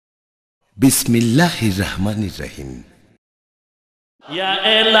बिस्मिल्लाहिर रहमानिर रहीम। या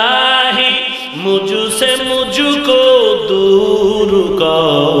इलाही मुझसे मुझको दूर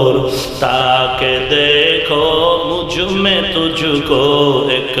कर, ताके देखो मुझ में तुझको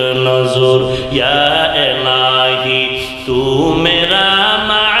एक नजर। या इलाही तू मेरा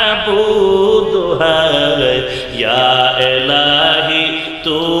माबूद है, या इलाही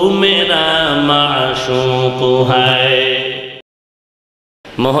तू मेरा माशूक है।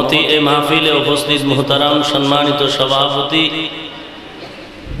 महती ए महफिले उपस्थित मोहतरम सम्मानित सभापति,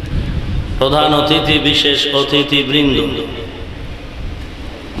 प्रधान अतिथि, विशेष अतिथि बृंद,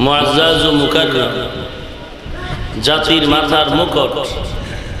 मुअज्जज मुकर्रम, जातिर माथार मुकुट,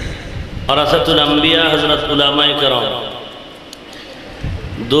 वरासातुल अंबिया हजरत उलामाए करम,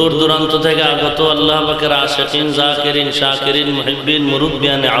 दूर दूरान्त থেকে আগত আল্লাহ পাকের আশিকিন, জাকিরিন, শাকিরিন, মুহিব্বিন,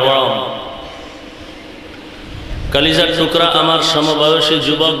 মুরব্বিয়ান আওয়াম, কালিজার টুকরা আমার সমবয়সী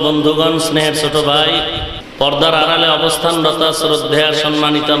যুবক বন্ধুগণ, স্নেহের ছোট ভাই, পর্দার আড়ালে অবস্থানরত শ্রদ্ধেয়া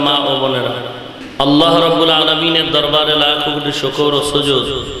সম্মানিতা মা ও বোনেরা, আল্লাহ রাব্বুল আলামিনের দরবারে লাখ কোটি শুকর ও সুজুদ,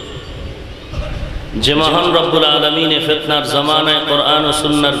 যে মহান রব্বুল আলামিনে ফিতনার জামানায় কোরআন ও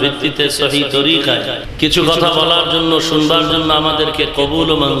সুন্নাহর ভিত্তিতে সহিহ তরিকায় কিছু কথা বলার জন্য, শুনবার জন্য আমাদেরকে কবুল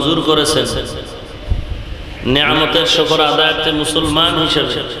ও মঞ্জুর করেছেন। নেয়ামতের শুকর আদায়ার্থে মুসলমান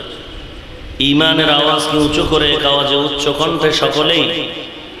হিসেবে ঈমানের আওয়াজকে উঁচু করে এক আওয়াজে উচ্চ কণ্ঠে সকলেই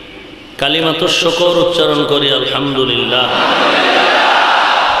কালিমাতুশ শুকর উচ্চারণ করি আলহামদুলিল্লাহ।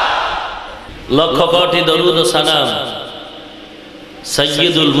 লক্ষ কোটি দরুদ ও সালাম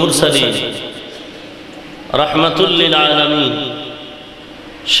সাইয়্যিদুল মুরসালিন, রাহমাতুল লিল আলামিন,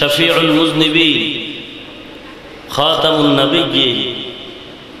 শফিউল মুযনিবিন, খাতামুন নবিয়্যিন,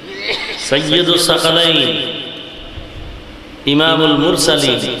 সাইয়্যিদুস সাকালাইন, ইমামুল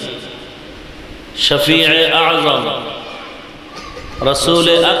মুরসালিন, শফিউ আযম, রসুল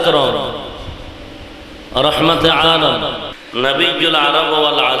আকরম, রহমত আলম, নবিয়ুল আরব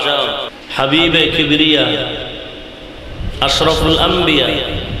ওয়াল আজম, হাবিবে কিবরিয়া, আশরাফুল আম্বিয়া,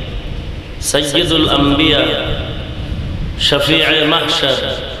 সৈয়দুল আম্বিয়া, শফিউ মাহশর,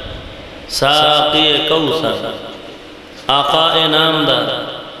 সাকি কৌসর, আকায়ে নামদার,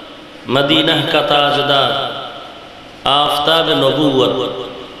 মদিনা কা তাজদার, আফতাব নবুওত,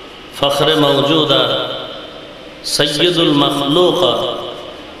 ফখরে মওজুদা, सैयदुल मखलूक़ा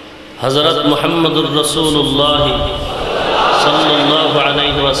हज़रत मुहम्मदुर रसूलुल्लाह सल्लल्लाहु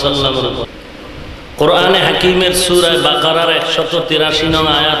अलैहि वसल्लम। कुरान हकीमेर सूरा बाकारार 183 नং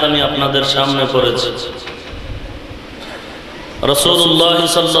आयात आमी आपनादेर सामने पड़ेছি। रसूलुल्लाह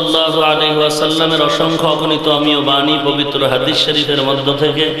सल्लल्लाहु अलैहि वसल्लमेर असंख्य अगणित आमिও बाणी पवित्र हादिस शरीफेर मध्य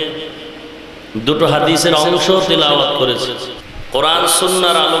থেকে দুটো হাদিসের অংশ তিলাওয়াত করেছি। কোরআন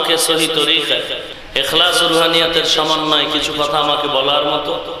সুন্নাহর আলোকে সহিহ তরিকায় ইখলাস ও রুহানিয়াতের সমন্বয়ে কিছু কথা আমাকে বলার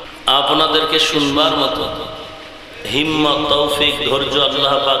মতো, আপনাদেরকে শুনবার মতো হিম্মত, তৌফিক, ধৈর্য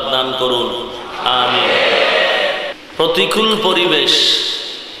আল্লাহ পাক দান করুন, আমিন। প্রতিকূল পরিবেশ,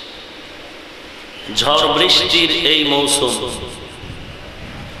 ঝড় বৃষ্টির এই মৌসুম,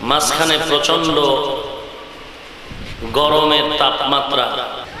 মাঝখানে প্রচন্ড গরমের তাপমাত্রা,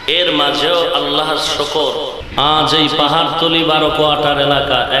 এর মাঝেও আল্লাহর শুকর, আজ এই পাহাড়তলি 12 কোয়ার্টার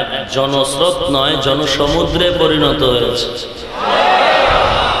এলাকা এক জনস্রোত নয়, জনসমুদ্রে পরিণত হয়েছে।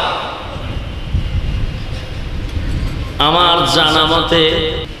 আমার জানা মতে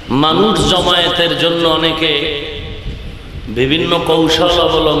মানুষ জমায়েতের জন্য অনেকে বিভিন্ন কৌশল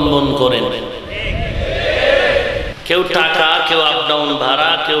অবলম্বন করেন। কেউ টাকা, কেউ আপ ডাউন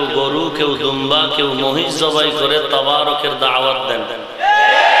ভাড়া, কেউ গরু, কেউ দুম্বা, কেউ মহিষ জবাই করে তাবারকের দাওয়াত দেন।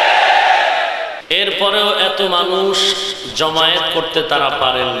 এরপরেও এত মানুষ জমায়েত করতে তারা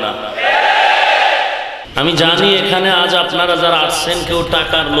পারেন না। আমি জানি এখানে আজ আপনারা যারা আসছেন কেউ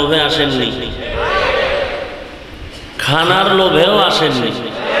টাকার লোভে আসেননি, খানার লোভেও আসেননি।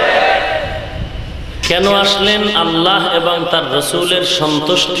 কেন আসলেন? আল্লাহ এবং তার রসুলের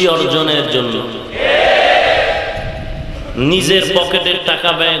সন্তুষ্টি অর্জনের জন্য। নিজের পকেটের টাকা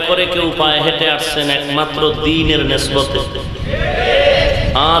ব্যয় করে কেউ পায়ে হেঁটে আসছেন একমাত্র দ্বীনের নিসবতে।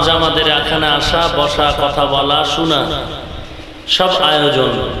 আজ আমাদের এখানে আসা, বসা, কথা বলা, শোনা সব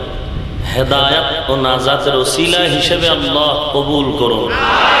আয়োজন হেদায়েত ও নাজাতের ওসিলা হিসেবে আল্লাহ কবুল করুন।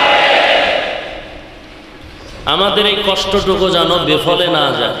 আমাদের এই কষ্টটুকু যেন বিফলে না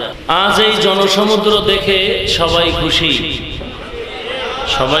যায়। আজ এই জনসমুদ্র দেখে সবাই খুশি,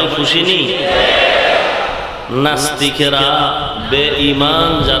 সবাই খুশি নি? নাস্তিকেরা, বেঈমান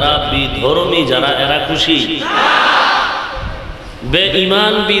যারা, বিধর্মী যারা, এরা খুশি।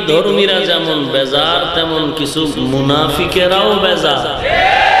 বেঈমান বিধর্মীরা যেমন বেজার, তেমন কিছু মুনাফিকেরাও বেজার।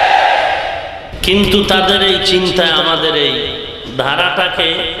 কিন্তু তাদের এই চিন্তায় আমাদের এই ধারাটাকে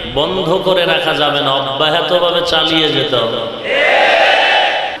বন্ধ করে রাখা যাবে না, অব্যাহতভাবে চালিয়ে যেতে হবে।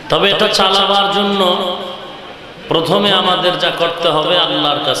 তবে এটা চালাবার জন্য প্রথমে আমাদের যা করতে হবে,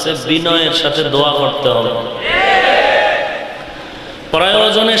 আল্লাহর কাছে বিনয়ের সাথে দোয়া করতে হবে,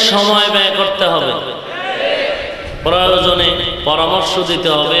 প্রয়োজনে সময় ব্যয় করতে হবে, প্রয়োজনে পরামর্শ দিতে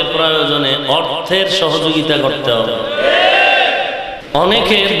হবে, প্রয়োজনে অর্থের সহযোগিতা করতে হবে।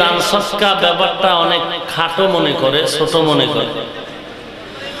 অনেকে দান সদকা ব্যাপারটা অনেক খাটো মনে করে, ছোট মনে করে,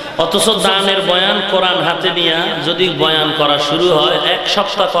 অথচ দানের বয়ান কোরআন হাতে নিয়ে যদি বয়ান করা শুরু হয় 1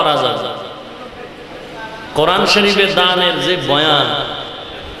 সপ্তাহ করা যাবে। কোরআন শরীফের দানের যে বয়ান,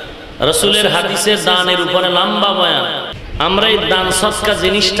 রাসূলের হাদিসের দানের উপরে লম্বা বয়ান, আমরা এই দান সদকা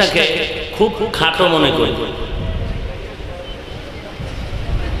জিনিসটাকে খুব খাটো মনে করি,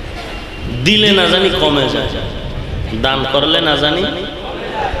 দিলে না জানি কমে যায়, দান করলে না জানি।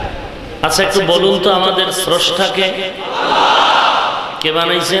 আচ্ছা একটু বলুন তো, আমাদের স্রষ্টাকে কে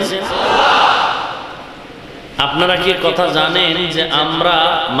বানাইছেন? আপনারা কি কথা জানেন যে আমরা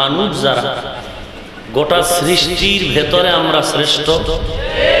মানুষ যারা গোটা সৃষ্টির ভেতরে আমরা শ্রেষ্ঠ?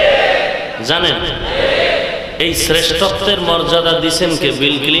 জানেন এই শ্রেষ্ঠত্বের মর্যাদা দিছেন কে?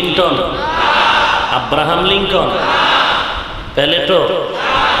 Bill Clinton, Abraham Lincoln, Plato,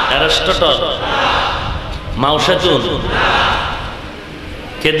 Aristotle, মাও সেতুন?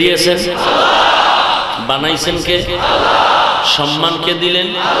 কে দিয়েছেন? বানাইছেন কে? সম্মান কে দিলেন?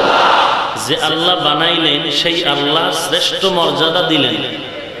 যে আল্লাহ বানাইলেন সেই আল্লাহ শ্রেষ্ঠ মর্যাদা দিলেন।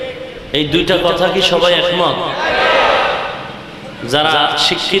 এই দুইটা কথা কি সবাই একমত? যারা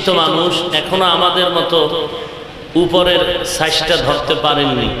শিক্ষিত মানুষ এখনো আমাদের মতো উপরের সাইজটা ধরতে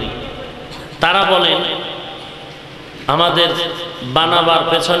পারেননি, তারা বলেন আমাদের বানাবার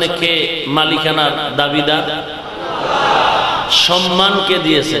পেছনে কে মালিকানার দাবিদার? সম্মান কে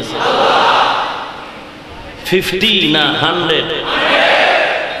দিয়েছে? 50 না 100?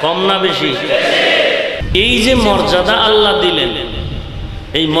 কম না বেশি? এই যে মর্যাদা আল্লাহ দিলেন,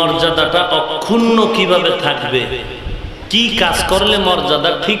 এই মর্যাদাটা অক্ষুণ্ণ কিভাবে থাকবে, কি কাজ করলে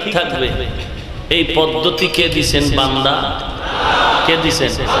মর্যাদা ঠিক থাকবে, এই পদ্ধতি কে দিছেন? বান্দা। কে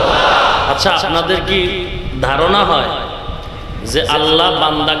দিছেন? আচ্ছা আপনাদের কি ধারণা হয় যে আল্লাহ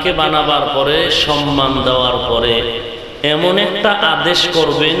বান্দাকে বানাবার পরে, সম্মান দেওয়ার পরে এমন একটা আদেশ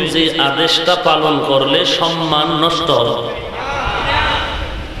করবেন যে আদেশটা পালন করলে সম্মান নষ্ট হবে?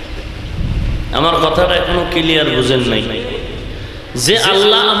 আমার কথাটা এখনো ক্লিয়ার বুঝেন নাই? যে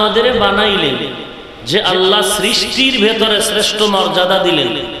আল্লাহ আমাদের বানাইলেন, যে আল্লাহ সৃষ্টির ভেতরে শ্রেষ্ঠ মর্যাদা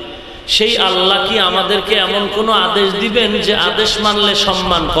দিলেন, সেই আল্লাহ কি আমাদেরকে এমন কোন আদেশ দিবেন যে আদেশ মানলে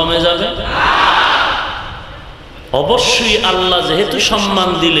সম্মান কমে যাবে? অবশ্যই আল্লাহ যেহেতু সম্মান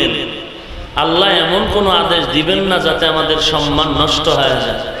দিলেন, আল্লাহ এমন কোন আদেশ দিবেন না যাতে আমাদের সম্মান নষ্ট হয়ে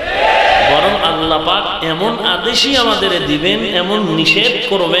যায়, বরং আল্লাহ পাক এমন আদেশই আমাদের দিবেন, এমন নিষেধ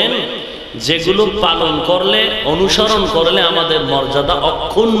করবেন যেগুলো পালন করলে, অনুসরণ করলে আমাদের মর্যাদা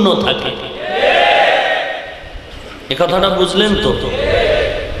অক্ষুণ্ণ থাকে। এ কথাটা বুঝলেন তো?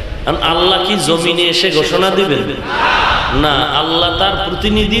 আল্লাহ কি জমিনে এসে ঘোষণা দিবেন? না, আল্লাহ তার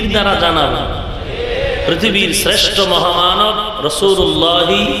প্রতিনিধির দ্বারা জানাবেন। পৃথিবীর শ্রেষ্ঠ মহামানব রাসূলুল্লাহ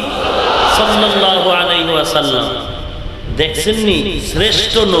সাল্লাল্লাহু আলাইহি ওয়াসাল্লাম, দেখছেননি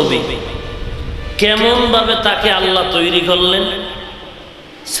শ্রেষ্ঠ নবী কেমন ভাবে তাকে আল্লাহ তৈরি করলেন?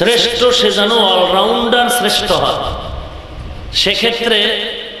 শ্রেষ্ঠ, সে যেন অলরাউন্ডার শ্রেষ্ঠ হয়। সেক্ষেত্রে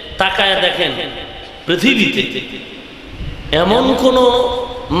তাকায় দেখেন, পৃথিবীতে এমন কোন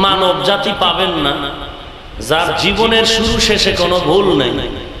মানব জাতি পাবেন না যার জীবনের শুরু শেষে কোনো ভুল নেই।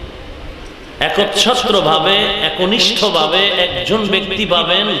 একচ্ছত্রভাবে, একনিষ্ঠভাবে একজন ব্যক্তি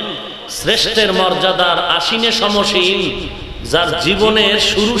পাবেন শ্রেষ্ঠের মর্যাদার আসীনে সমসীন, যার জীবনের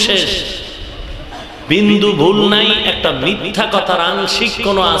শুরু শেষ বিন্দু ভুল নাই, একটা মিথ্যা কথার আংশিক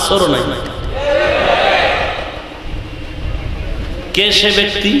কোনো আসর নাই। কে সে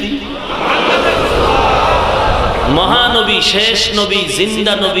ব্যক্তি? মহানবী, শেষ নবী,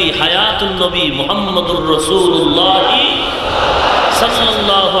 জিন্দা নবী, হায়াতুন নবী মুহাম্মদুর রাসূলুল্লাহ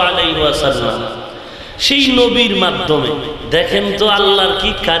সাল্লাল্লাহু আলাইহি ওয়াসাল্লাম। সেই নবীর মাধ্যমে দেখেন তো আল্লাহর কি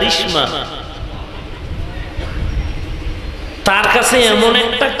কারিশমা। তার কাছে এমন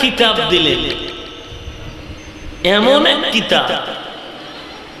একটা কিতাব দিলেন, এমন এক কিতাব,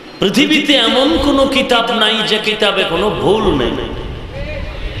 পৃথিবীতে এমন কোন কিতাব নাই যে কিতাবে কোনো ভুল নেই।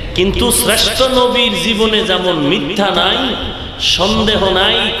 কিন্তু শ্রেষ্ঠ নবীর জীবনে যেমন মিথ্যা নাই, সন্দেহ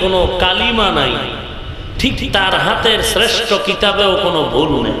নাই, কোনো কালিমা নাই, ঠিক তার হাতের শ্রেষ্ঠ কিতাবেও কোনো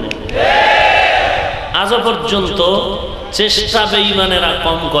ভুল নেই। আজ পর্যন্ত চেষ্টা বেঈমানেরা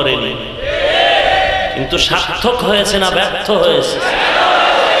কম করেনি, কিন্তু সার্থক হয়েছে না ব্যর্থ হয়েছে?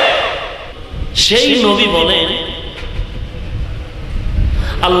 সেই নবী বলেন,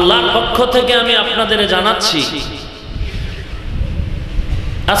 আল্লাহর পক্ষ থেকে আমি আপনাদের জানাচ্ছি,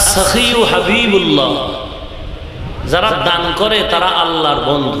 আস-সাখিয়ু হাবিবুল্লাহ, যারা দান করে তারা আল্লাহর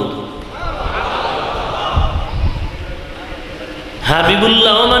বন্ধু।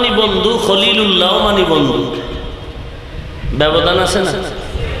 হাবিবুল্লাহ মানে বন্ধু, খলিলুল্লাহ মানে বন্ধু, ব্যবধান আছে না?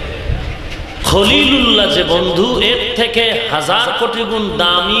 খলিলুল্লাহ যে বন্ধু, এর থেকে হাজার কোটি গুণ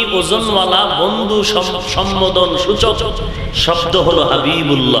দামি ওজনওয়ালা বন্ধু সম্বোধন সূচক শব্দ হলো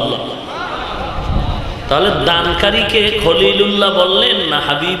হাবিবুল্লাহ। তাহলে দানকারীকে খলিলুল্লাহ বললেন না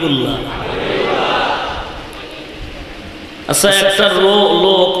হাবিবুল্লাহ? আচ্ছা, একটা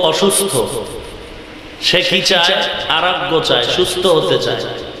লোক অসুস্থ, সে কি চায়? আরোগ্য চায়, সুস্থ হতে চায়।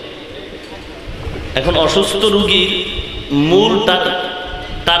 এখন অসুস্থ রোগীর মূল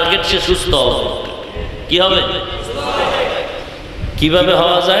টার্গেট সে সুস্থ হবে। কি হবে? কিভাবে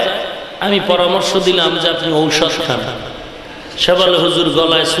হওয়া যায়? আমি পরামর্শ দিলাম যে আপনি ঔষধ খান, সে বলে হুজুর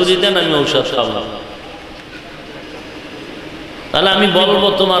গলায় ছুরি দেন, আমি ঔষধ খাবো। তাহলে আমি বলবো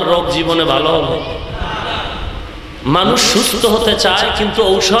তোমার রোগ জীবনে ভালো হবে? মানুষ সুস্থ হতে চায় কিন্তু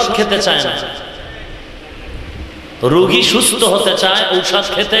ঔষধ খেতে চায় না। রোগী সুস্থ হতে চায়, ঔষধ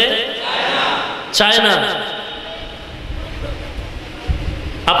খেতে চায় না।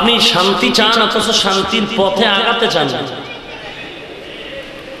 আপনি শান্তি চান অথচ শান্তির পথে আগাতে চান না।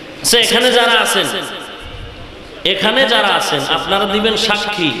 এখানে যারা আছেন আপনারা দিবেন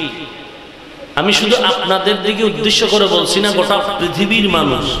সাক্ষী, আমি শুধু আপনাদের দিকে উদ্দেশ্য করে বলছি না, গোটা পৃথিবীর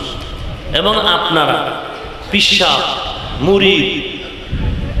মানুষ এবং আপনারা পিশা, মুরিদ,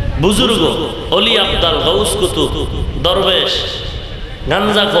 বুজুর্গ, অলি আবদাল, গৌস কুতুব, দরবেশ,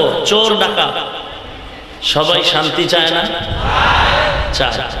 গাঞ্জাখোর, চোর ডাকাত, সবাই শান্তি চায় না?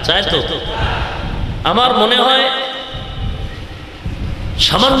 চায় তো। আমার মনে হয়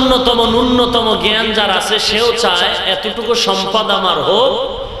সামান্যতম ন্যূনতম জ্ঞান যার আছে সেও চায় এতটুকু সম্পদ আমার হোক,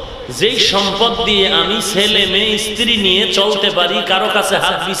 যেই সম্পদ দিয়ে আমি ছেলে মেয়ে স্ত্রী নিয়ে চলতে পারি, কারো কাছে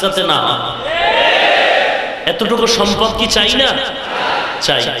হাত বিছাতে না হয়। এতটুকু সম্পদ কি চাই না?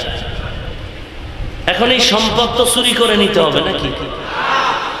 চাই। এখন এই সম্পদ তো চুরি করে নিতে হবে নাকি?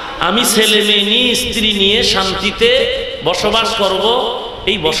 আমি ছেলে মেয়ে নিয়ে স্ত্রী নিয়ে শান্তিতে বসবাস করব,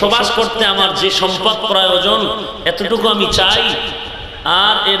 এই বসবাস করতে আমার যে সম্পদ প্রয়োজন এতটুকু আমি চাই,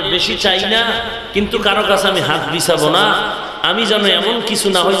 আর এর বেশি চাই না। কিন্তু কারো কাছে আমি হাত বিছাবো না। আমি যেন এমন কিছু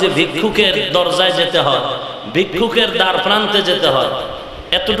না হয় যে ভিক্ষুকের দরজায় যেতে হয়, ভিক্ষুকের দ্বার প্রান্তে যেতে হয়।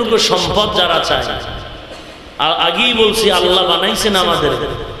 এতটুকু সম্পদ যারা চায়, আগেই বলছি আল্লাহ বানাইছেন আমাদের,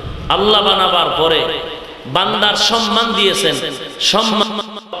 আল্লাহ বানাবার পরে বান্দার সম্মান দিয়েছেন, সম্মান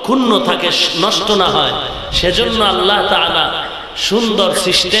ক্ষুণ্ণ থাকে, নষ্ট না হয়, সেজন্য আল্লাহ তাআলা সুন্দর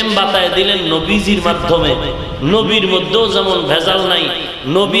সিস্টেম বাতায় দিলেন নবীজির মাধ্যমে। নবীর মধ্যেও যেমন ভেজাল নাই,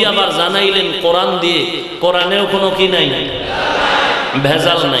 নবী আবার জানাইলেন কোরআন দিয়ে, কোরআনেও কোনো কি নাই,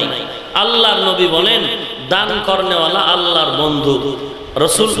 ভেজাল নাই। আল্লাহর নবী বলেন দান করনেওয়ালা আল্লাহর বন্ধু।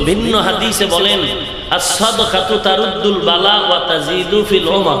 রাসূল ভিন্ন হাদিসে বলেন আস-সাদকাতু তারুদ্দুল বালা ওয়া তাজিদু ফিল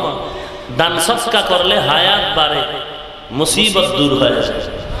উমার, দান সদকা করলে হায়াত বাড়ে, মুসিবত দূর হয়ে যায়।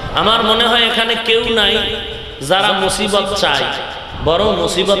 আমার মনে হয় এখানে কেউ নাই যারা মুসিবত চায়, বরং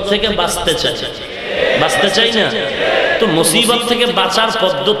মুসিবত থেকে বাঁচতে চায়। বাঁচতে চাই না তো? মুসিবত থেকে বাঁচার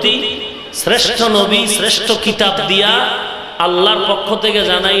পদ্ধতি শ্রেষ্ঠ নবী, শ্রেষ্ঠ কিতাব দিয়া আল্লাহর পক্ষ থেকে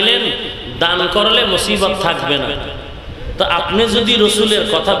জানাইলেন, দান করলে মুসিবত থাকবে না। তো আপনি যদি রসুলের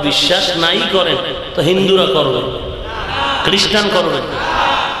কথা বিশ্বাস নাই করেন তো হিন্দুরা করবে, খ্রিস্টান করবে,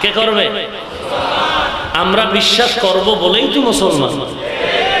 কে করবে? আমরা বিশ্বাস করব বলেই তো মুসলমান।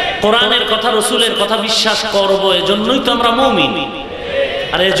 কোরআনের কথা, রসুলের কথা বিশ্বাস করব, এজন্যই তো আমরা মুমিন,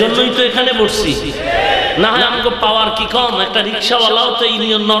 আর এজন্যই তো এখানে বসছি। না হয় আমাকে পাওয়ার কি কম? একটা রিক্সাওয়ালাও তো এই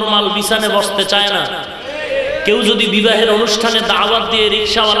নর্মাল বিছানে বসতে চায় না। কেউ যদি বিবাহের অনুষ্ঠানে দাওয়াত দিয়ে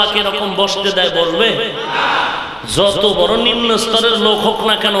রিক্সাওয়ালাকে এরকম বসতে দেয়, বলবে? যত বড় নিম্ন স্তরের লোক হোক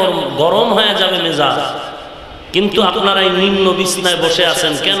না কেন, গরম হয়ে যাবে মেজাজ। কিন্তু আপনারা এই নিম্ন বিছানায় বসে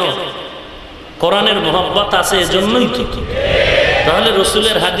আছেন কেন? কোরআনের মহব্বত আছে, এজন্যই তো। তাহলে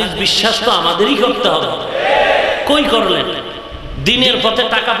রসুলের হাদিস বিশ্বাস তো আমাদেরই করতে হবে। কই করলেন? দিনের পথে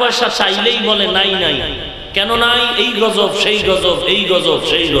টাকা পয়সা চাইলেই বলে নাই নাই। কেন নাই? এই গজব, সেই গজব, এই গজব,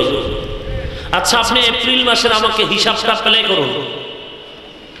 সেই গজব। আচ্ছা, আপনি এপ্রিল মাসের আমাকে হিসাবটা প্লে করুন।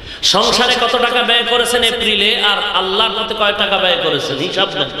 সংসারে কত টাকা ব্যয় করেছেন এপ্রিলে, আর আল্লাহর পথে কয় টাকা ব্যয় করেছেন? হিসাব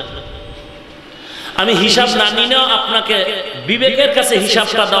দেন। আমি হিসাব না নিলেও আপনাকে বিবেকের কাছে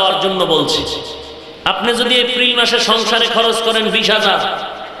হিসাবটা দেওয়ার জন্য বলছি। আপনি যদি এপ্রিল মাসে সংসারে খরচ করেন 20,000,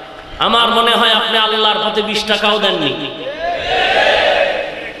 আমার মনে হয় আপনি আল্লাহর পথে 20 টাকাও দেননি।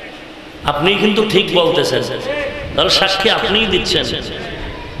 আপনি কিন্তু ঠিক বলতেছেন, তাহলে সাক্ষী আপনিই দিচ্ছেন।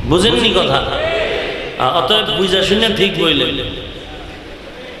 বুঝেননি কথা? অতএব বুঝা শুনে ঠিক বললেন।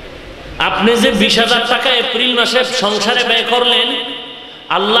 আপনি যে 20,000 টাকা এপ্রিল মাসে সংসারে ব্যয় করলেন,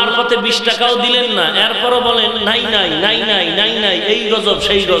 আল্লাহর পথে 20 টাকাও দিলেন না, এরপরও বলেন নাই নাই নাই নাই নাই নাই, এই গজব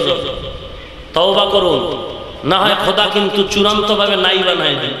সেই গজব। তওবা করুন, না হয় খোদা কিন্তু চূড়ান্তভাবে নাই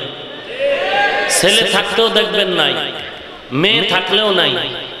বানায় দিন। ছেলে থাকতেও দেখবেন নাই, মেয়ে থাকলেও নাই,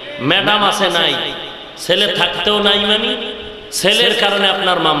 ম্যাডাম আছে নাই, ছেলে থাকতেও নাই, মানে ছেলের কারণে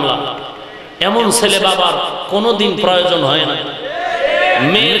আপনার মামলা। এমন ছেলে বাবার কোনোদিন প্রয়োজন হয় না।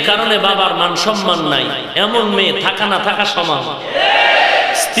 মেয়ের কারণে বাবার মান সম্মান নাই, এমন মেয়ে থাকা না থাকা সমান।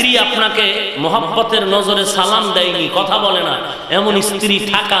 স্ত্রী আপনাকে মহব্বতের নজরে সালাম দেয়নি, কথা বলে না, এমন স্ত্রী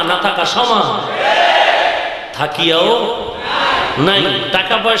থাকা না থাকা সমান। থাকিয়াও নাই,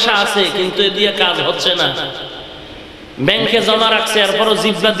 টাকা পয়সা আছে কিন্তু এ দিয়ে কাজ হচ্ছে না, ব্যাংকে জমা রাখছে, এরপরও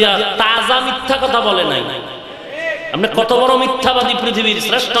জিহ্বা দিয়া তাজা মিথ্যা কথা বলে নাই। আপনি কত বড় মিথ্যাবাদী, পৃথিবীর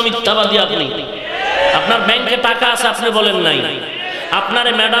শ্রেষ্ঠ মিথ্যাবাদী আপনি। আপনার ব্যাংকে টাকা আছে, আপনি বলেন নাই। আপনার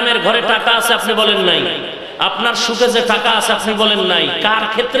ম্যাডামের ঘরে টাকা আছে, আপনি বলেন নাই। আপনার সুখে যে টাকা আছে, আপনি বলেন নাই। কার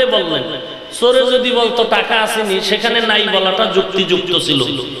ক্ষেত্রে বললেন? চোরে যদি বলতো টাকা আসেনি, সেখানে নাই বলাটা যুক্তিযুক্ত ছিল,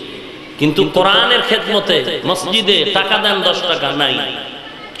 কিন্তু কোরআনের খেদমতে মসজিদে টাকা দেন 10 টাকা নাই,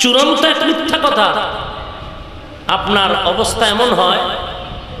 চূড়ান্ত এক মিথ্যা কথা। আপনার অবস্থা এমন হয়,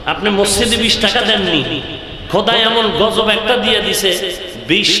 আপনি মসজিদে 20 টাকা দেননি, খোদা এমন গজব একটা দিয়ে দিছে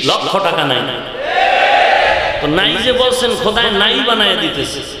 20 লক্ষ টাকা নাই। তো নাই যে বলছেন, খোদায় নাই বানায়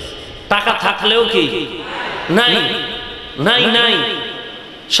দিতেছে। টাকা থাকলেও কি নাই, নাই নাই,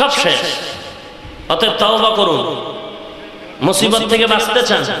 সব শেষ। অতএব তওবা করুন। মুসিবত থেকে বাঁচতে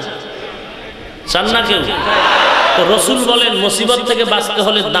চান? চান না কেউ? তো রসুল বলেন মুসিবত থেকে বাঁচতে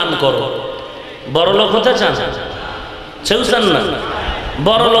হলে দান করো। বড় লোক হতে চান? সেও চান না।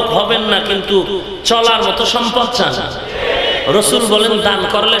 বড় লোক হবেন না, কিন্তু চলার মতো সম্পদ চান। রসুল বলেন দান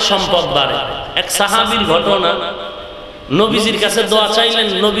করলে সম্পদ বাড়ে। এক সাহাবীর ঘটনা, নবীজির কাছে দোয়া চাইলেন,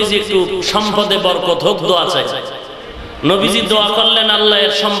 নবীজি একটু সম্পদে বরকত হোক দোয়া চাই। নবীজি দোয়া করলেন, আল্লাহ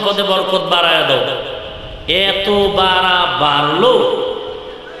এর সম্পদে বরকত বাড়ায় দাও। এত বাড়লো।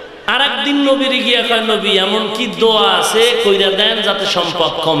 আর একদিন নবীর গিয়া কয়, নবী এমন কি দোয়া আছে কইরা দেন যাতে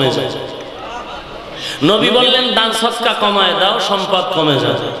সম্পদ কমে যায়। নবী বললেন দান সদকা কমায় দাও, সম্পদ কমে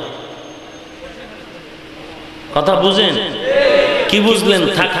যাবে। কথা বুঝেন? কি বুঝলেন?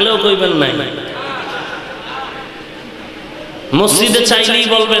 থাকলেও কইবেন নাই, মসজিদে চাইলেই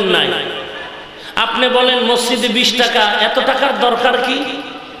বলবেন নাই। আপনি বলেন মসজিদে 20 টাকা, এত টাকার দরকার কি?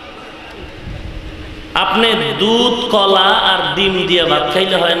 আপনি দুধ, কলা আর ডিম দিয়ে ভাত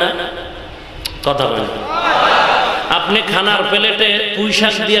খাইলে হয় না? কথা বলেন। আপনি খানার প্লেটে পুঁই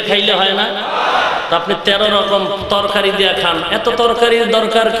শাক দিয়ে খাইলে হয় না? তো আপনি 13 রকম তরকারি দিয়ে খান, এত তরকারির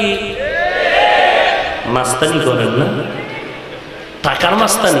দরকার কি? মাস্তানি করেন না? টাকার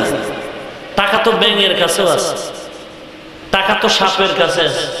মাস্তানি। টাকা তো ব্যাঙের কাছেও আছে, টাকা তো সাপের কাছে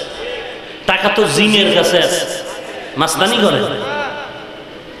আছে, টাকা তো জিনের কাছে আছে। মাস্তানি করেন।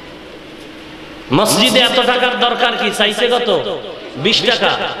 মসজিদে এত টাকার দরকার কি? চাইছে কত? 20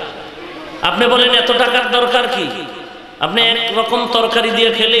 টাকা। আপনি বলেন এত টাকার দরকার কি? আপনি এক রকম তরকারি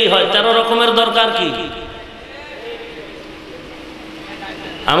দিয়ে খেলেই হয়, 13 রকমের দরকার কি?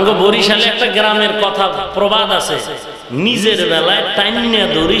 আমাকে বরিশালে একটা গ্রামের কথা প্রবাদ আছে, নিজের বেলায় টাইন্যা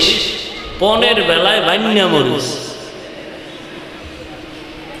ধরিস, পনের বেলায় বাইন্যা মরিস।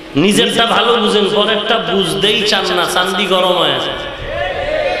 নিজেরটা ভালো বুঝেন, পরেরটা বুঝতেই চান না, চান্দি গরম হয়ে আছে।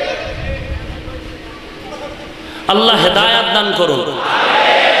 আল্লাহ হেদায়াত দান করুন।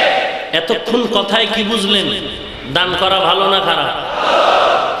 এতক্ষণ কথায় কি বুঝলেন? দান করা ভালো না খারাপ?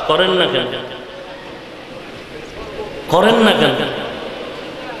 করেন না কেন? করেন না কেন?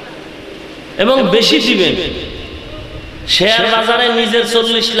 এবং বেশি দিবেন। শেয়ার বাজারে নিজের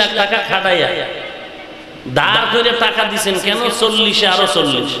 40 লাখ টাকা খাটাইয়া ধার করে টাকা দিচ্ছেন কেন? 40-এ আরো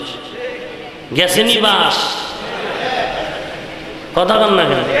 40 গেছেনি বাস। কথা বল না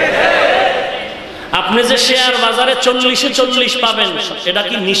কেন? আপনি যে শেয়ার বাজারে 40-এ 40 পাবেন, এটা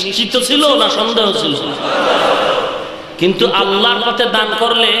কি নিশ্চিত ছিল না সন্দেহ ছিল? কিন্তু আল্লাহর পথে দান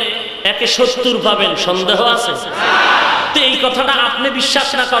করলে 1-এ 70 পাবেন, সন্দেহ আছে? তো এই কথাটা আপনি বিশ্বাস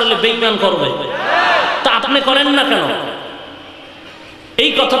না করলে বেঈমান করবে। তা আপনি করেন না কেন?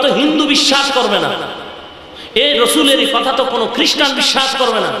 এই কথা তো হিন্দু বিশ্বাস করবে না, এই রসুলের এই কথা তো কোনো খ্রিস্টান বিশ্বাস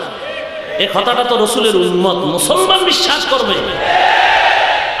করবে না, এই কথাটা তো রসুলের উম্মত মুসলমান বিশ্বাস করবে।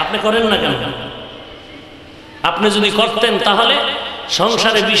 আপনি করেন না কেন? আপনি যদি করতেন তাহলে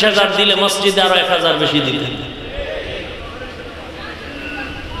সংসারে 20,000 দিলে মসজিদে আরো 1,000 বেশি দিতেন।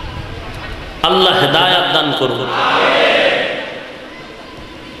 আল্লাহ হেদায়াত দান করুন।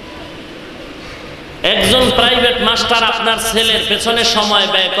 একজন প্রাইভেট মাস্টার আপনার ছেলের পেছনে সময়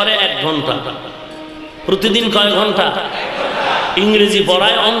ব্যয় করে 1 ঘন্টা। প্রতিদিন কয় ঘন্টা? ইংরেজি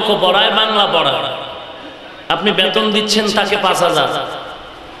পড়ায়, অঙ্ক পড়ায়, বাংলা পড়ায়, আপনি বেতন দিচ্ছেন তাকে 5,000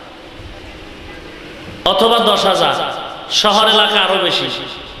 অথবা 10,000, শহর এলাকা আরো বেশি।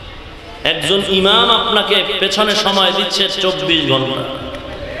 একজন ইমাম আপনাকে পেছনে সময় দিচ্ছে 24 ঘন্টা,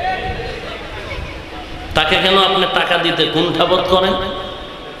 তাকে কেন আপনি টাকা দিতে কুণ্ঠাবোধ করেন?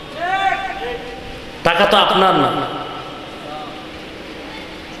 টাকা তো আপনার না।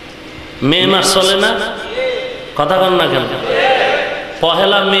 মে মাস চলে না, কথা বল না কেন?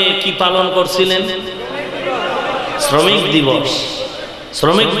 পহেলা মে কি পালন করছিলেন? শ্রমিক দিবস।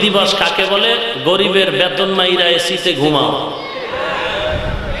 শ্রমিক দিবস কাকে বলে? গরিবের বেতন মাইরা এসিতে ঘুমাও,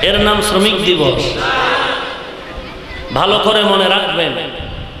 এর নাম শ্রমিক দিবস। ভালো করে মনে রাখবেন,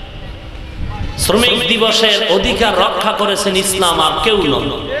 শ্রমিক দিবসের অধিকার রক্ষা করেছেন ইসলাম, আর কেউ নয়।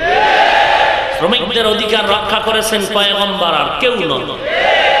 শ্রমিকদের অধিকার রক্ষা করেছেন পয়গম্বর, আর কেউ নয়।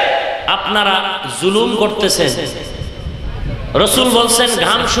 আপনারা জুলুম করতেছেন। রাসূল বলছেন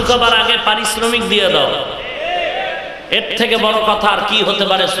ঘাম শুকাবার আগে পারিশ্রমিক দিয়ে দাও। এর থেকে বড় কথা আর কি হতে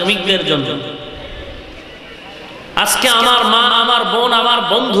পারে শ্রমিকদের জন্য? আজকে আমার মা, আমার বোন, আমার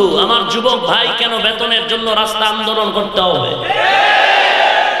বন্ধু, আমার যুবক ভাই কেন বেতনের জন্য রাস্তা আন্দোলন করতে হবে?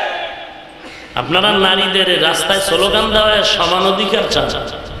 আপনারা নারীদের রাস্তায় স্লোগান দেওয়া সমান অধিকার চান,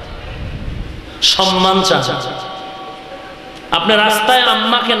 সম্মান চান। আপনি রাস্তায়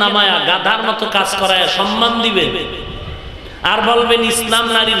আম্মাকে নামায়া গাধার মতো কাজ করায় সম্মান দিবেন, আর বলবেন ইসলাম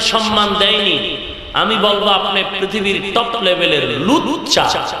নারীর সম্মান দেয়নি। আমি বলবো আপনি পৃথিবীর টপ লেভেলের লুচ্চা,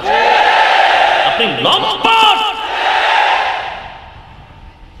 আপনি লম্পট।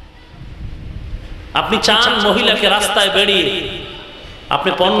 আপনি চান মহিলাকে রাস্তায় বেরিয়ে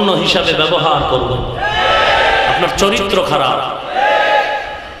আপনি পণ্য হিসাবে ব্যবহার করবেন। আপনার চরিত্র খারাপ।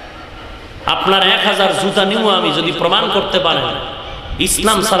 আপনার 1000 জুতা নিও আমি যদি প্রমাণ করতে পারেন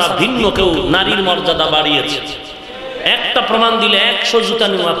ইসলাম ছাড়া ভিন্ন কেউ নারীর মর্যাদা বাড়িয়েছে, একটা প্রমাণ দিলে 100 জুতা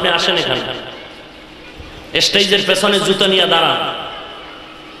নিও আপনি আসেন এখানে, স্টেজের পেছনে জুতা নিয়ে দাঁড়ান।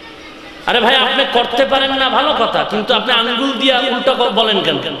 আরে ভাই আপনি করতে পারেন না ভালো কথা, কিন্তু আপনি আঙ্গুল দিয়ে উল্টো বলেন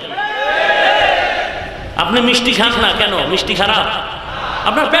কেন? আপনি মিষ্টি খান না কেন? মিষ্টি খারাপ?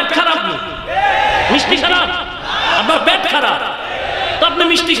 আপনার পেট খারাপ? মিষ্টি খারাপ? আপনার পেট খারাপ তো আপনি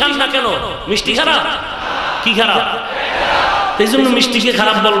মিষ্টি খান না কেন? মিষ্টি খারাপ? কি খারাপ? এই জন্য মিষ্টিকে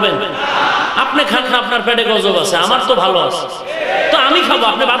খারাপ বলবেন? আপনি খান না, আপনার পেটে গজব আছে, আমার তো ভালো আছে, তো আমি খাবো,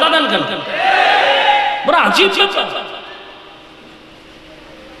 আপনি বাধা দেন কেন? বড় আজীব ব্যাপার।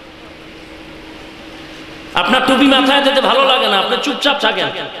 আপনার টুপি মাথায় দিতে ভালো লাগে না, আপনি চুপচাপ থাকেন,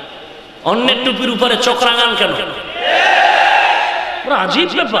 অন্যের টুপির উপরে চোখ রাঙান কেন? বড় আজীব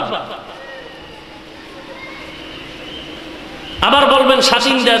ব্যাপার। আবার বলবেন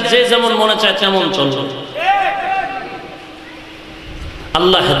স্বাধীন দেশ, যে যেমন মনে চায় তেমন চলবে।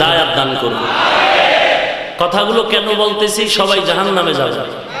 আল্লাহ হেদায়েত দান করবে। কথাগুলো কেন বলতেছি? সবাই জাহান্নামে যাবে?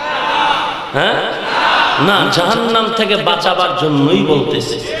 হ্যাঁ না, জাহান্নাম থেকে বাঁচাবার জন্যই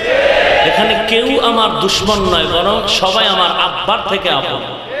বলতেছি। এখানে কেউ আমার দুশ্মন নয়, বরং সবাই আমার আব্বার থেকে আপন।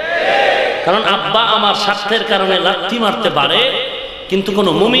 কারণ আব্বা আমার স্বার্থের কারণে লাথি মারতে পারে, কিন্তু কোন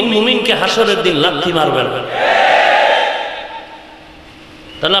মুমিনকে হাসরের দিন লাথি মারবে না।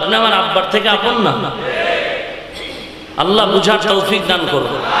 তাহলে আপনি আমার আব্বার থেকে আপন না? আল্লাহ বুঝার তৌফিক দান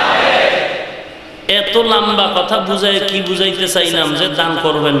করুন। এত লম্বা কথা বুঝায় কি বুঝাইতে চাইলাম? যে দান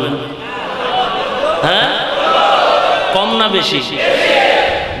করবেন না। হ্যাঁ, কম না বেশি?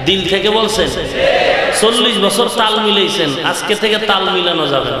 দিল থেকে বলছেন? 40 বছর তাল মিলাইছেন, আজকে থেকে তাল মিলানো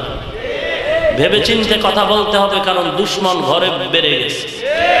যাবে না। ভেবে চিন্তে কথা বলতে হবে, কারণ দুশ্মন ঘরে বেড়ে গেছে।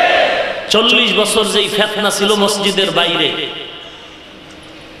 40 বছর যেই ফিতনা ছিল মসজিদের বাইরে,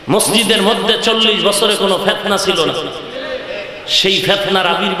 মসজিদের মধ্যে 40 বছরে কোনো ফিতনা ছিল না, সেই ফিতনার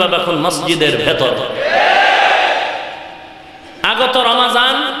আবির্ভাব এখন মসজিদের ভেতর। আগত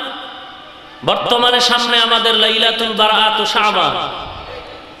রমজান, বর্তমানে সামনে আমাদের লাইলাতুল বারাআত ও শাবান।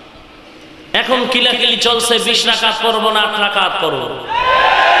 এখন কিলাকিলি চলছে 20 রাকাত পড়ব না 8 রাকাত পড়ব।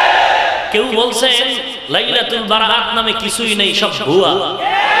 কেউ বলছেন লাইলাতুল বারাআত নামে কিছুই নেই, সব ভুয়া।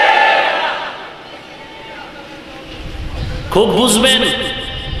 খুব বুঝবেন,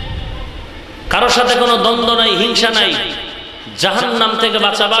 কারো সাথে কোনো দ্বন্দ্ব নাই, হিংসা নাই। জাহান্নাম থেকে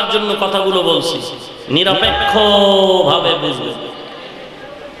বাঁচাবার জন্য কথাগুলো বলছি, নিরপেক্ষ ভাবে বুঝবেন।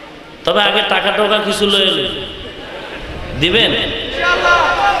 তবে আগে টাকা টাকা কিছু লইলে দিবেন,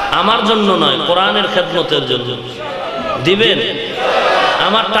 আমার জন্য নয়, কোরআনের খেদমতের জন্য দিবেন।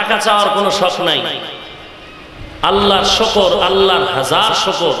 আমার টাকা চাওয়ার কোনো শখ নাই। আল্লাহর শুকর, আল্লাহর হাজার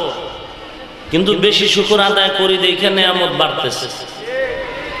শুকর, কিন্তু বেশি শুকর আদায় করি দেখে নেয়ামত বাড়তেছে।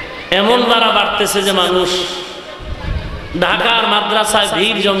 এমন বাড়তেছে যে মানুষ ঢাকার মাদ্রাসায়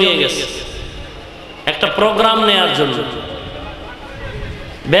ভিড় জমিয়ে গেছে একটা প্রোগ্রাম নেয়ার জন্য।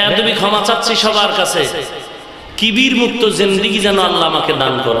 বেয়াদবি ক্ষমা চাচ্ছি সবার কাছে। কিবির মুক্ত জিন্দেগি যেন আল্লাহ আমাকে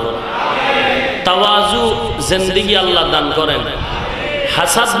দান করেন, তাওয়াজু জিন্দেগি আল্লাহ দান করেন,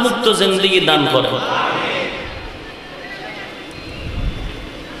 হাসাদ মুক্ত জিন্দেগি দান করেন।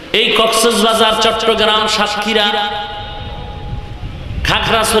 এই কক্সবাজার, চট্টগ্রাম, সাতক্ষীরা,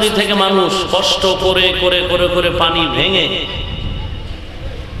 খাগড়াছড়ি থেকে মানুষ কষ্ট করে করে করে করে পানি ভেঙে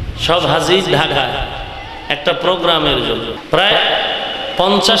সব হাজির ঢাকায় একটা প্রোগ্রামের জন্য। প্রায়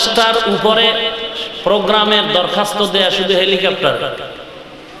 50টার উপরে প্রোগ্রামের দরখাস্ত দেয়া শুধু হেলিকপ্টার,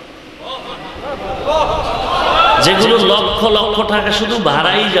 যেগুলো লক্ষ লক্ষ টাকা শুধু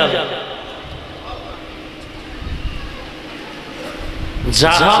ভাড়াই যাবে।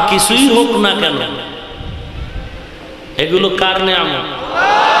 যাহা কিছুই হোক না কেন, এগুলো কার নিয়ামত?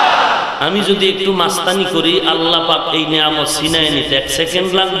 আমি যদি একটু মাস্তানি করি, আল্লাহ পাক এই নিয়ামত ছিনায় নিতে 1 সেকেন্ড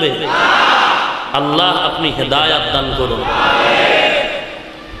লাগবে? আল্লাহ আপনি হেদায়াত দান করুন।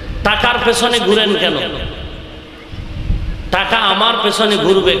 টাকার পেছনে ঘুরেন কেন? টাকা আমার পেছনে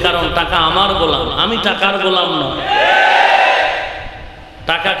ঘুরবে, কারণ টাকা আমার গোলাম, আমি টাকার গোলাম না।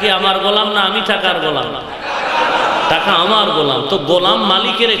 টাকা কি আমার গোলাম না আমি টাকার গোলাম? টাকা আমার গোলাম, তো গোলাম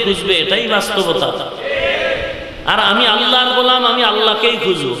মালিকের খুঁজবে, এটাই বাস্তবতা। আর আমি আল্লাহর গোলাম, আমি আল্লাহকেই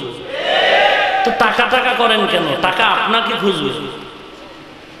খুঁজব। তো টাকা টাকা করেন কেন? টাকা আপনাকে খুঁজবে,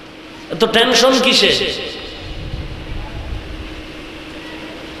 তো টেনশন কিসে?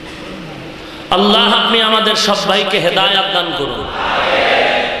 আল্লাহ আপনি আমাদের সবাইকে হেদায়াত দান করুন।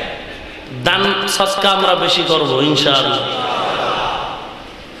 দান সদকা আমরা বেশি করব ইনশাআল্লাহ।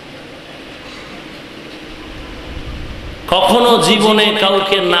 কখনো জীবনে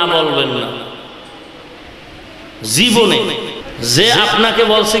কাউকে না বলবেন না। জীবনে যে আপনাকে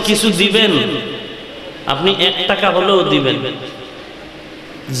বলছে কিছু দিবেন, আপনি 1 টাকা হলেও দিবেন।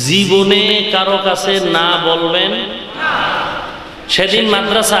 জীবনে কারো কাছে না বলবেন। সেদিন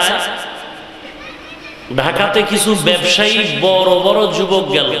মাদ্রাসায় ঢাকাতে কিছু ব্যবসায়ী বড় বড় যুবক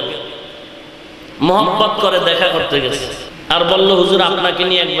গেল, মহব্বত করে দেখা করতে গেছে, আর বলল হুজুর আপনাকে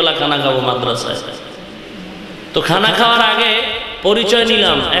নিয়ে একবেলা খানা খাবো মাদ্রাসায়। তো খানা খাওয়ার আগে পরিচয়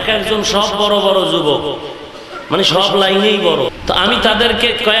নিলাম, এক একজন সব বড় বড় যুবক, মানে সব লাইনেই বড়। তো আমি তাদেরকে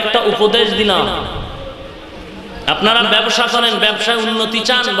কয়েকটা উপদেশ দিলাম, আপনারা ব্যবসা করেন, ব্যবসায় উন্নতি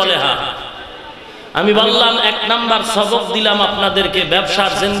চান? বলে হ্যাঁ। আমি বললাম 1 নাম্বার সবক দিলাম আপনাদেরকে,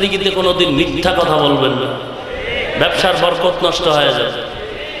 ব্যবসার জিন্দেগিতে কোনোদিন মিথ্যা কথা বলবেন না, ব্যবসার বরকত নষ্ট হয়ে যায়।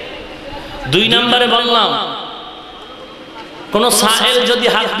 2 নাম্বারে বললাম কোন সাহেল যদি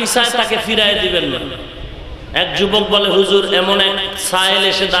হাত বিছায় তাকে ফিরায় দিবেন না। এক যুবক বলে হুজুর এমন এক সাহেল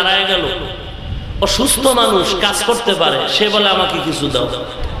এসে দাঁড়ায় গেল, অসুস্থ মানুষ, কাজ করতে পারে, সে বলে আমাকে কিছু দাও।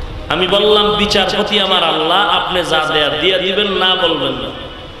 আমি বললাম বিচারপতি আমার আল্লাহ, আপনি যা দেয়া দিয়ে দিবেন, না বলবেন না।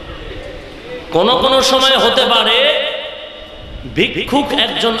 কোন কোন সময় হতে পারে ভিক্ষুক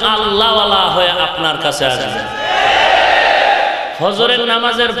একজন আল্লাহওয়ালা হয়ে আপনার কাছে আসবে। ফজরের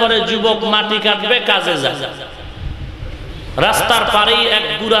নামাজের পরে যুবক মাটি কাটবে, কাজে যায়, রাস্তার পারেই এক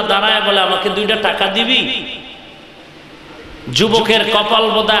বুড়া দাঁড়ায় বলে আমাকে 2টা টাকা দিবি। যুবকের কপাল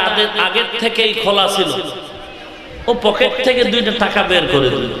বোধহয় আগের থেকেই খোলা ছিল, ও পকেট থেকে 2টা টাকা বের করে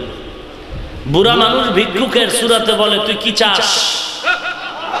দিল। বুড়া মানুষ ভিক্ষুকের সুরাতে বলে তুই কি চাস?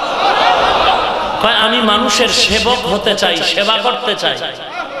 আমি মানুষের সেবক হতে চাই, সেবা করতে চাই।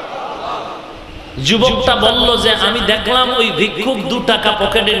 যুবকটা বলল যে আমি দেখলাম ওই ভিক্ষুক 2 টাকা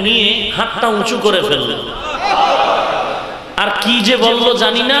পকেটে নিয়ে হাতটা উঁচু করে ফেলল, আর কি যে বলল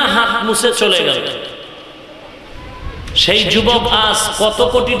জানি না, হাত মুছে চলে গেল। সেই যুবক আজ কত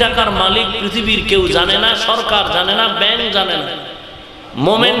কোটি টাকার মালিক পৃথিবীর কেউ জানে না, সরকার জানে না, ব্যাংক জানে না।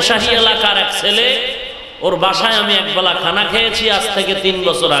 মোমেন শাহী এলাকার এক ছেলে, ওর বাসায় আমি একবেলা খানা খেয়েছি আজ থেকে 3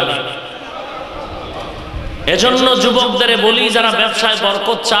 বছর আগে। এজন্য যুবকদের বলি, যারা ব্যবসায়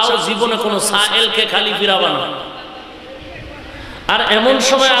বরকত চাও, জীবনে কোনো সাহেলকে খালি ফিরাবা না। আর এমন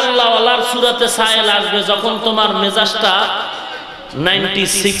সময় আল্লাহ ওয়ালার সূরাতে সাহেল আসবে যখন তোমার মেজাজটা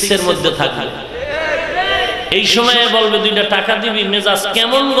 96 এর মধ্যে থাকবে। এই সময়ে বলবে 2টা টাকা দিবি, মেজাজ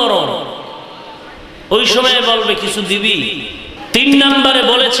কেমন গরম, ওই সময়ে বলবে কিছু দিবি। 3 নম্বরে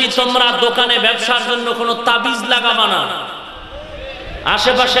বলেছি তোমরা দোকানে ব্যবসার জন্য কোনো তাবিজ লাগাবা না।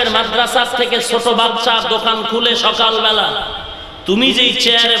 আশেপাশের মাদ্রাসা থেকে ছোট বাচ্চা দোকান খুলে সকালবেলা তুমি যেই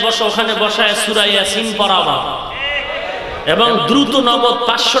চেয়ারে বসো ওখানে বসায় সূরা ইয়াসিন পড়াবা, এবং দ্রুত নগদ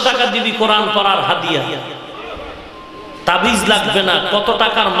 500 টাকা দিবি কোরআন পড়ার হাদিয়া। তাবিজ লাগবে না। কত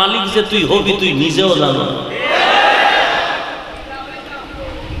টাকার মালিক যে তুই হবি তুই নিজেও জানো।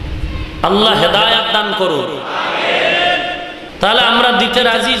 আল্লাহ হেদায়াত দান করুন। তাহলে আমরা দিতে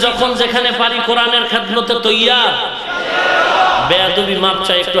রাজি, যখন যেখানে পারি কোরআনের খেদমতে তৈয়ার। বেয়াদবি মাপ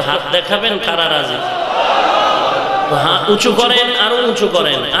চাই, একটু হাত দেখাবেন কারা রাজি। উঁচু করেন, আরো উঁচু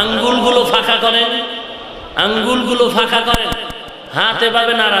করেন, আঙ্গুলগুলো ফাঁকা করেন, আঙ্গুলগুলো ফাঁকা করেন, হাত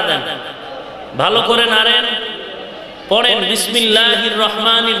এভাবে নাড়া দেন, ভালো করে নাড়েন। পড়েন বিসমিল্লাহির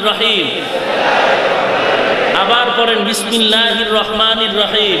রহমানির রহিম, আবার পড়েন বিসমিল্লাহির রহমানির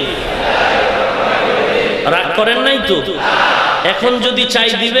রহিম। রাগ করেন নাই তো? এখন যদি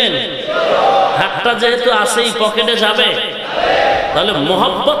চাই দিবেন, হাতটা যেহেতু আছেই পকেটে যাবে, তাহলে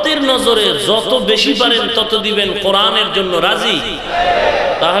মোহাব্বতের নজরে যত বেশি পারেন তত দিবেন। কোরআনের জন্য রাজি?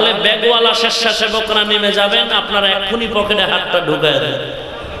 তাহলে ব্যাগওয়ালা স্বেচ্ছাসেবকরা নেমে যাবেন, আপনারা এক্ষুনি পকেটে হাতটা ঢুকায় দেন।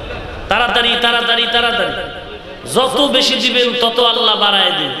 তাড়াতাড়ি তাড়াতাড়ি তাড়াতাড়ি। যত বেশি দিবেন তত আল্লাহ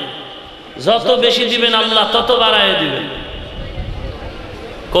বাড়ায় দিবেন, যত বেশি দিবেন আল্লাহ তত বাড়ায় দিবেন।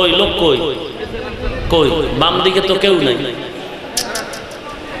 কই লোক কই? কই বাম দিকে তো কেউ নাই।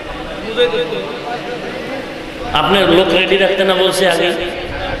 আপনার লোক রেডি রাখতে না বলছে আগে?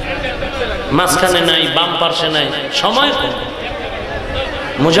 মাঝখানে নাই, বাম পার্শ্বে নাই, সময় কম।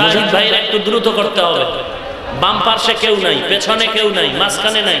 মুজাহিদ ভাইয়ের একটু দ্রুত করতে হবে। বাম পার্শ্বে কেউ নাই, পেছনে কেউ নাই,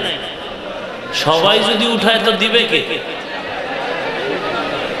 মাঝখানে নাই। সবাই যদি উঠায় তো দিবে কে?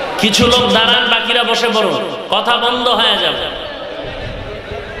 কিছু লোক দাঁড়ান, বাকিরা বসে পড়ুন, কথা বন্ধ হয়ে যাবে।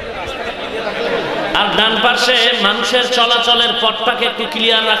 আর ডান পার্শ্বে মানুষের চলাচলের পথটাকে একটু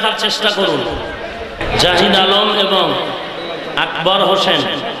ক্লিয়ার রাখার চেষ্টা করুন। জাহিদ আলম এবং আকবর হোসেন,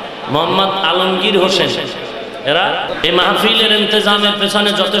 মোহাম্মদ আলমগীর হোসেন, এরা এই মাহফিলের ইন্তজামের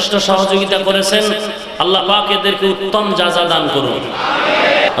পেছনে যথেষ্ট সহযোগিতা করেছেন। আল্লাহ পাক এদেরকে উত্তম জাযা দান করুন।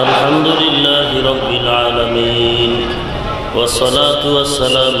 আলহামদুলিল্লাহি রাব্বিল আলামিন والصلاة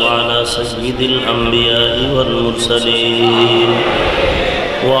والسلام على سيد الأنبياء والمرسلين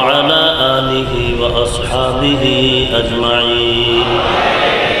وعلى آله وأصحابه أجمعين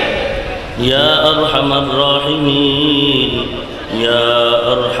يا أرحم الراحمين يا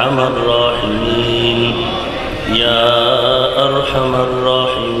أرحم الراحمين يا أرحم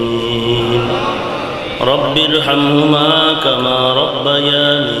الراحمين رب ارحمهما كما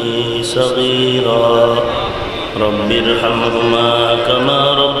ربياني صغيرا رب ارحمهما كما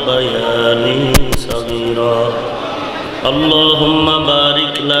ربياني صغيرا اللهم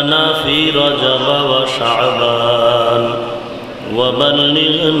بارك لنا في رجب وشعبان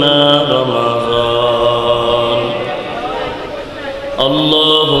وبلغنا رمضان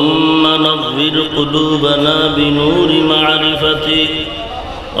اللهم نور قلوبنا بنور معرفتك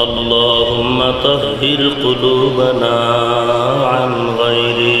اللهم طهر قلوبنا عن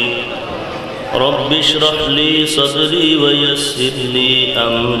غيرك رب اشرح لي صدري ويسر لي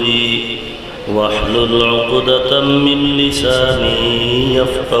أمري واحلل عقدة من لساني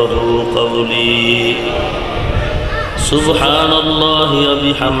يفقه قولي سبحان الله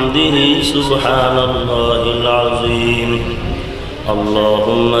وبحمده سبحان الله العظيم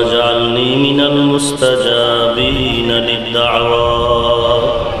اللهم اجعلني من المستجابين للدعوات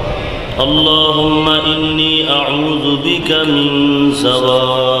اللهم إني أعوذ بك من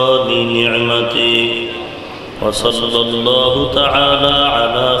زوال نعمتك وصلى الله تعالى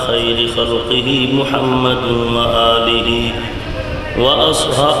على خير خلقه محمد وآله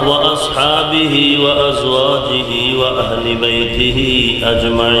وأصحابه وأزواجه وأهل بيته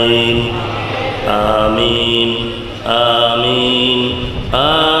أجمعين آمين آمين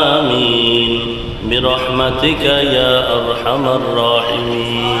آمين برحمتك يا أرحم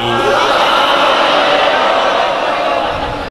الراحمين